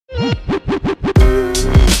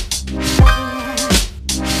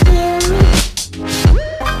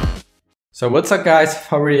So what's up guys,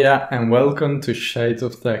 Fabria and welcome to Shades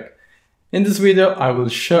of Tech. In this video I will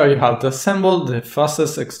show you how to assemble the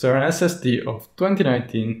fastest external SSD of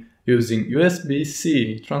 2019 using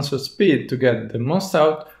USB-C transfer speed to get the most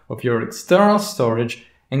out of your external storage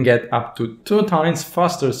and get up to 2 times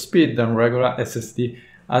faster speed than regular SSD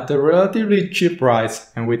at a relatively cheap price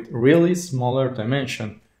and with really smaller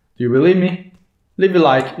dimension. Do you believe me? Leave a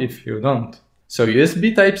like if you don't. So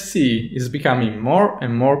USB Type-C is becoming more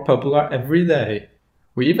and more popular every day.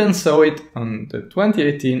 We even saw it on the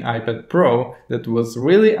 2018 iPad Pro that was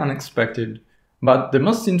really unexpected. But the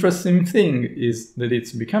most interesting thing is that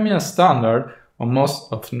it's becoming a standard on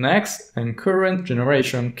most of next and current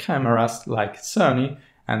generation cameras like Sony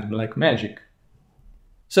and Blackmagic.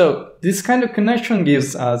 So this kind of connection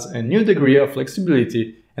gives us a new degree of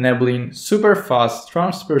flexibility, enabling super fast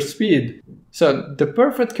transfer speed. So the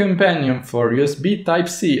perfect companion for USB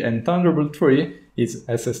Type-C and Thunderbolt 3 is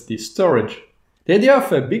SSD storage. The idea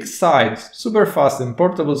of a big size, super fast and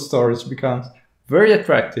portable storage becomes very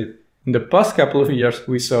attractive. In the past couple of years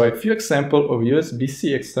we saw a few examples of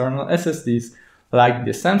USB-C external SSDs like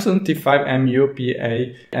the Samsung T5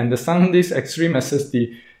 MUPA and the SanDisk Extreme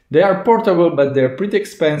SSD. They are portable, but they're pretty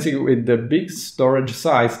expensive with the big storage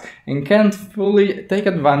size and can't fully take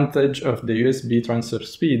advantage of the USB transfer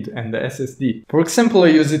speed and the SSD. For example, I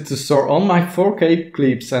use it to store all my 4K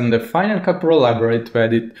clips and the Final Cut Pro library to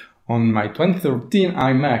edit on my 2013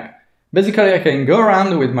 iMac. Basically, I can go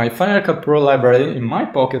around with my Final Cut Pro library in my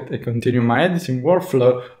pocket and continue my editing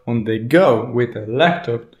workflow on the go with a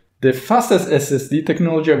laptop. The fastest SSD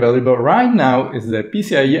technology available right now is the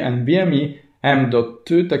PCIe nvme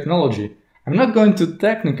M.2 technology. I'm not going too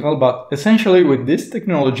technical, but essentially with this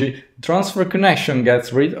technology, transfer connection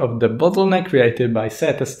gets rid of the bottleneck created by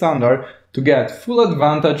SATA standard to get full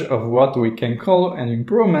advantage of what we can call an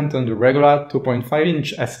improvement on the regular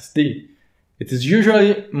 2.5-inch SSD. It is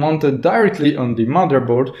usually mounted directly on the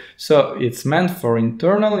motherboard, so it's meant for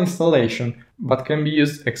internal installation, but can be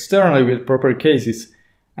used externally with proper cases.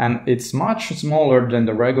 And it's much smaller than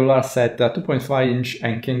the regular SATA 2.5-inch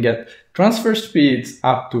and can get transfer speeds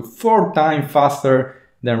up to 4 times faster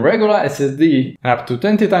than regular SSD and up to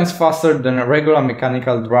 20 times faster than regular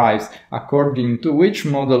mechanical drives, according to which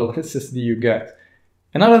model of SSD you get.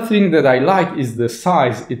 Another thing that I like is the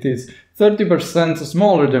size. It is 30%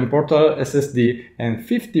 smaller than portable SSD and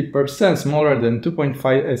 50% smaller than 2.5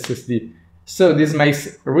 SSD. So this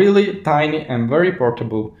makes really tiny and very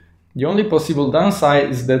portable. The only possible downside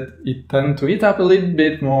is that it tends to heat up a little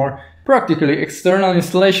bit more. Practically, external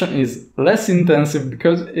installation is less intensive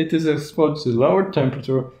because it is exposed to lower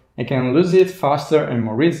temperature and can lose it faster and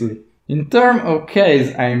more easily. In terms of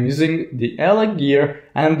case, I am using the LA Gear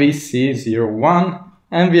NBC01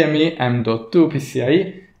 NVMe M.2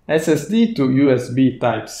 PCIe SSD to USB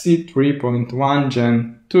Type-C 3.1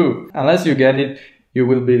 Gen 2. Unless you get it, you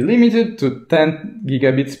will be limited to 10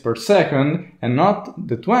 gigabits per second and not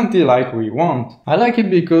the 20 like we want. I like it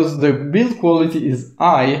because the build quality is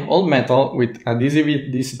high, all metal with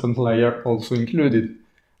adhesive dissipant layer also included.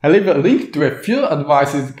 I leave a link to a few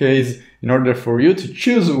advices case in order for you to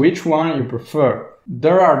choose which one you prefer.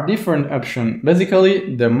 There are different options.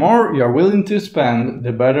 Basically, the more you are willing to spend,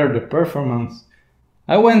 the better the performance.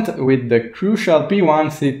 I went with the Crucial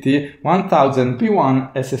P1 City 1000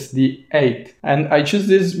 P1 SSD 8, and I chose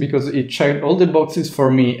this because it checked all the boxes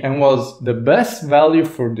for me and was the best value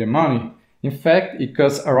for the money. In fact, it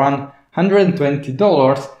costs around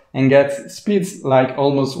 $120 and gets speeds like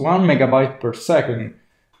almost 1 megabyte per second.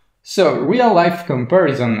 So, real life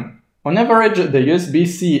comparison. On average, the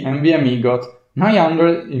USB-C NVMe got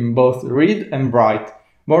 900 in both read and write,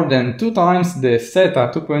 more than 2 times the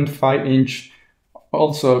SATA 2.5-inch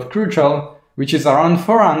also Crucial, which is around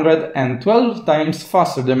 400 and 12 times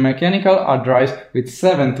faster than mechanical hard drives with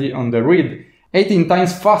 70 on the read, 18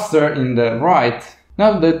 times faster in the write.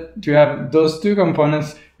 Now that you have those two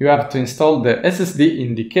components, you have to install the SSD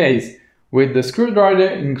in the case. With the screwdriver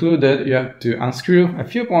included, you have to unscrew a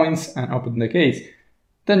few points and open the case.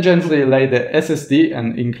 Then gently lay the SSD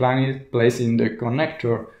and incline it, placing the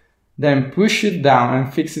connector. Then push it down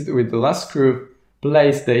and fix it with the last screw.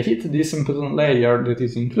 Place the heat dissipant layer that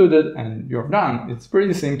is included and you're done. It's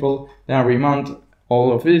pretty simple. Then remount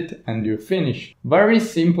all of it and you finish. Very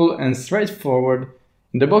simple and straightforward.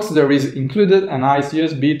 In the box there is included a nice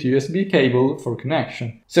USB to USB cable for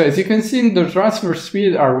connection. So as you can see, the transfer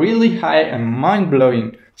speed are really high and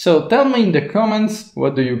mind-blowing. So tell me in the comments,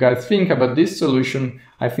 what do you guys think about this solution?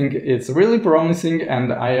 I think it's really promising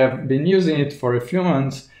and I have been using it for a few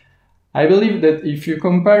months. I believe that if you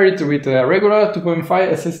compare it with a regular 2.5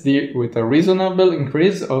 SSD with a reasonable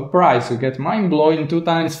increase of price, you get mind-blowing 2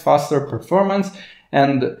 times faster performance,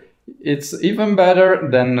 and it's even better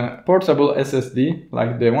than portable SSD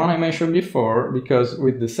like the one I mentioned before, because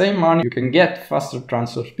with the same money you can get faster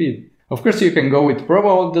transfer speed. Of course you can go with Pro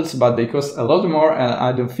models, but they cost a lot more and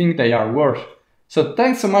I don't think they are worth. So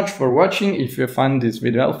thanks so much for watching. If you found this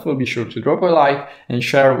video helpful, be sure to drop a like and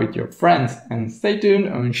share with your friends, and stay tuned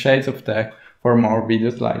on Shades of Tech for more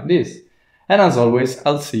videos like this. And as always,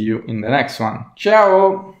 I'll see you in the next one.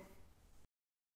 Ciao!